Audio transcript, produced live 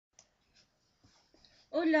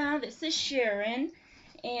Hola, this is Sharon,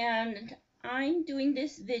 and I'm doing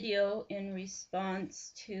this video in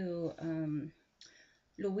response to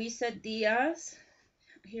Luisa Diaz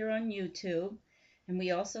here on YouTube. And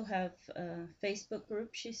we also have a Facebook group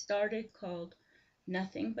she started called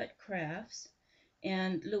Nothing But Crafts.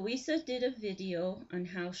 And Luisa did a video on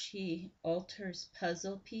how she alters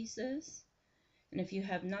puzzle pieces. And if you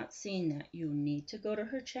have not seen that, you need to go to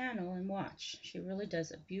her channel and watch. She really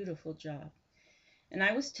does a beautiful job. And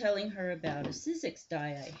I was telling her about a Sizzix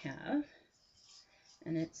die I have,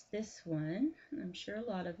 and it's this one. I'm sure a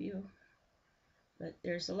lot of you, but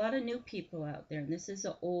there's a lot of new people out there, and this is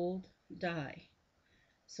an old die.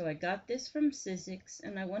 So I got this from Sizzix,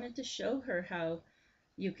 and I wanted to show her how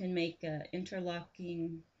you can make an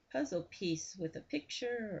interlocking puzzle piece with a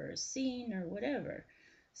picture or a scene or whatever.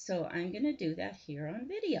 So I'm going to do that here on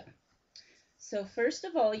video. So first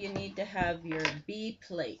of all, you need to have your B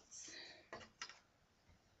plates.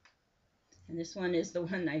 And this one is the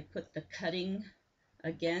one I put the cutting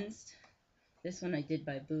against. This one I did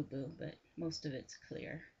by Boo Boo, but most of it's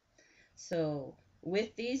clear. So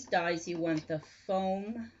with these dies, you want the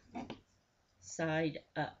foam side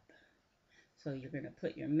up. So you're going to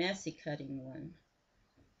put your messy cutting one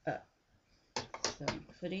up. So I'm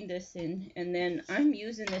putting this in, and then I'm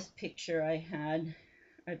using this picture I had.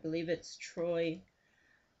 I believe it's Troy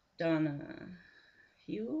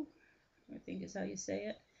Donahue, I think is how you say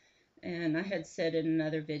it. And I had said in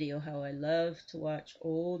another video how I love to watch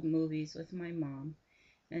old movies with my mom.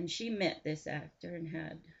 And she met this actor and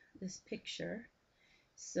had this picture.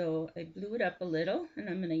 So I blew it up a little, and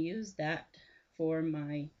I'm going to use that for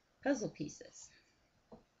my puzzle pieces.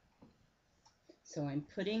 So I'm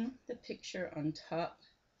putting the picture on top.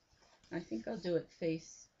 I think I'll do it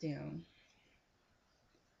face down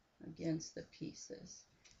against the pieces.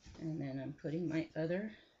 And then I'm putting my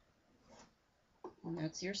other. And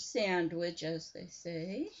that's your sandwich, as they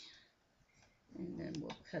say. And then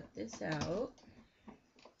we'll cut this out.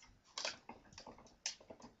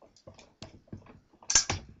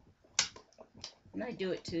 And I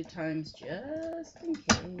do it 2 times just in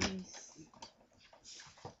case.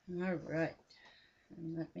 All right.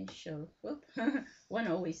 And let me show. Whoop. One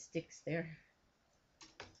always sticks there.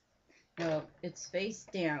 Now, it's face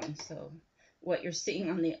down, so what you're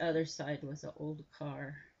seeing on the other side was an old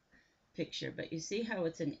car picture, but you see how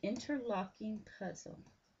it's an interlocking puzzle.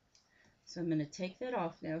 So I'm going to take that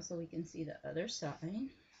off now so we can see the other side. I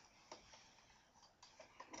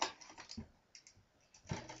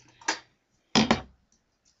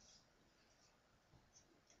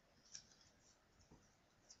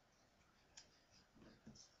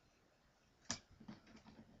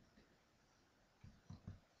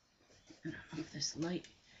don't know if this light,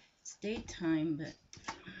 it's daytime, but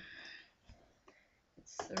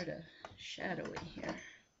it's sort of shadowy here.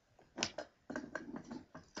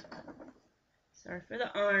 Sorry for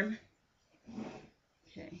the arm.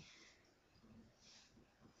 Okay.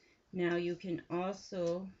 Now you can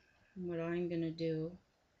also, what I'm going to do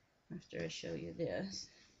after I show you this,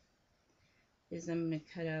 is I'm going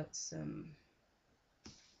to cut out some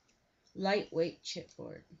lightweight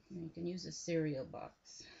chipboard. You can use a cereal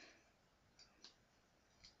box.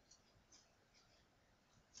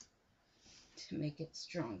 To make it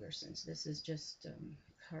stronger, since this is just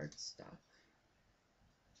cardstock.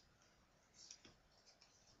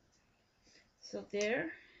 So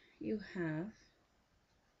there you have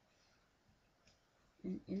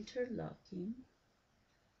an interlocking.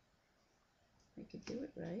 I could do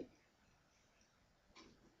it right.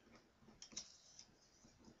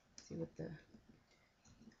 See, with the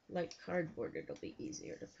light cardboard, it'll be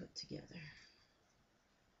easier to put together.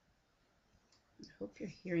 I hope you're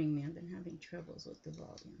hearing me. I've been having troubles with the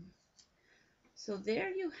volume. So there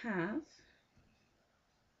you have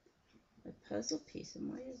a puzzle piece. And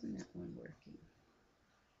why isn't that one working?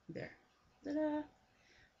 There. Ta-da!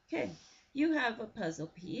 Okay, you have a puzzle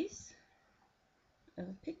piece of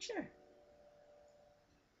a picture.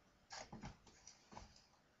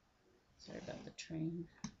 Sorry about the train.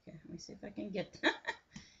 Okay, let me see if I can get that.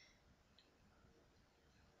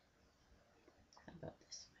 How about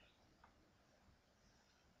this way?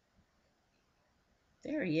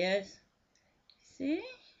 There he is. See?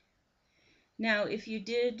 Now, if you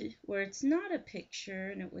did where it's not a picture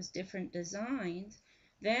and it was different designs,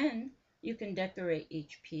 then you can decorate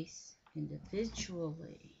each piece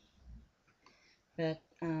individually. But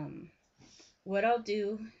what I'll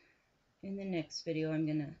do in the next video, I'm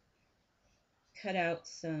going to cut out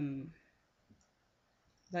some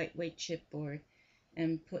lightweight chipboard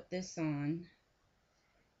and put this on,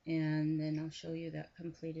 and then I'll show you that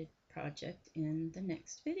completed project in the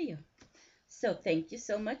next video. So thank you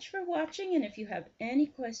so much for watching, and if you have any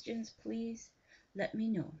questions, please let me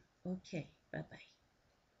know. Okay, bye-bye.